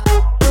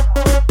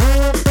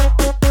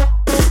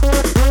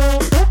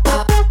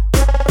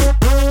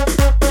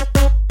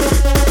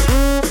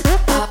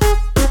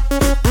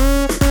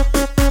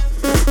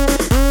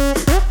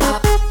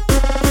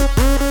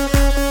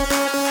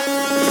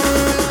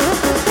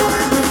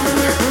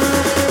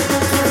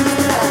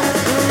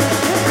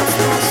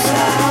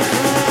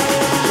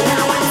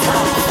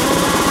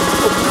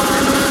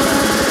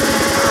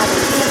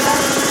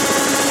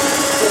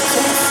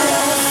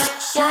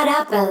 Shut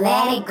up and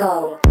let it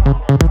go.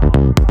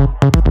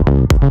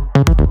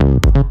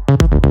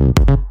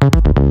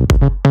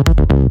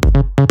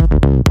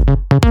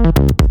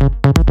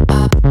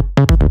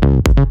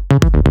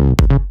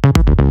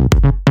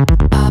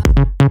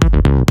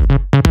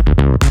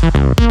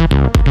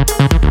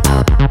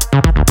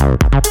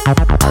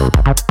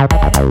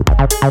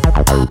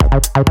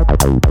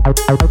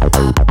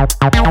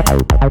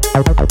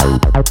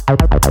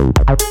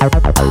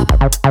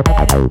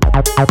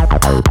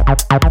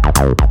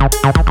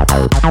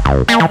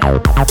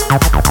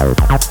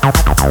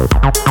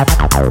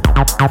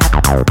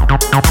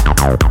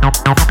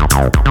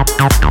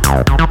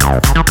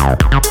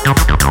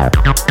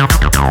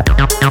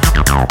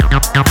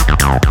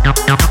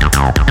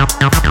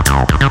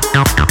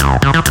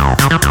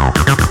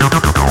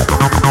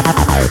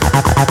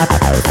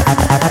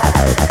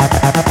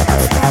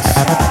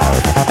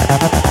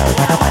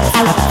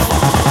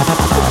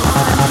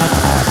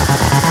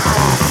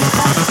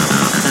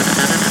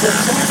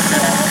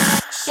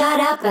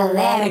 Shut up and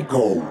let it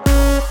go.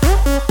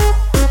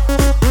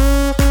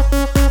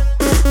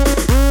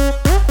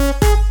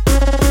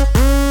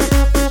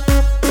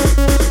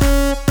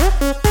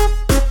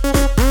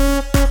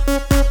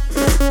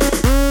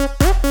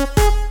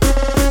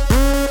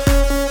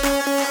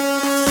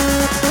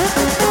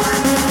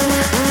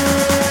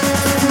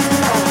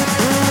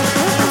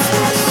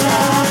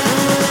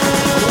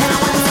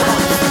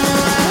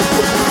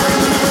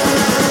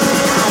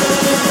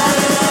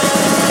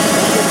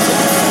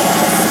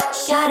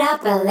 Shut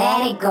up and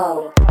let it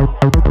go.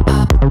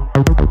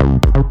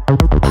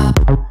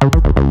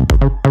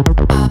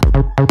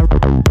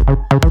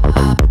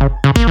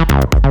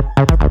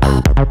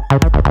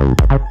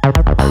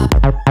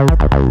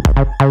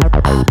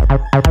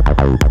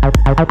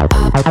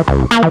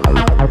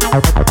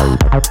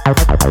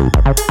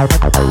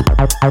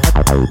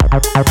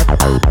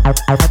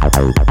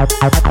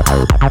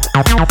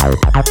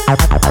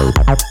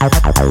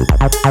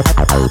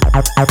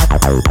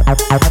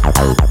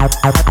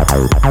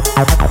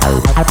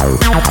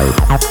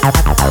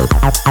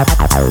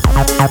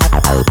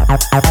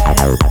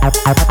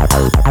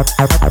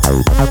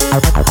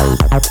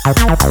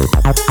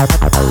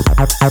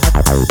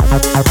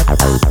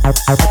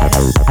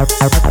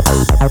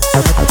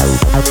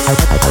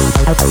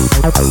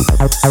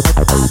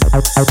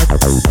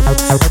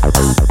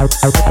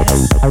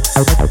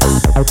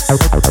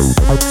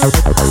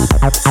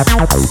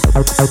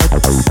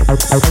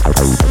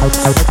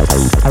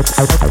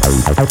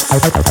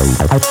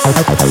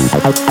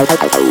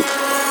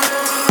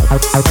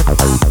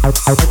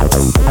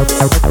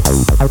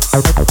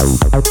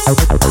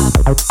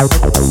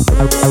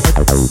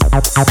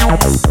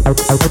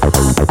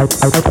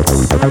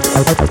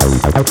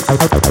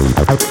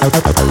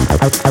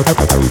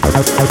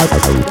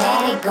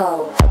 Let it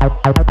go.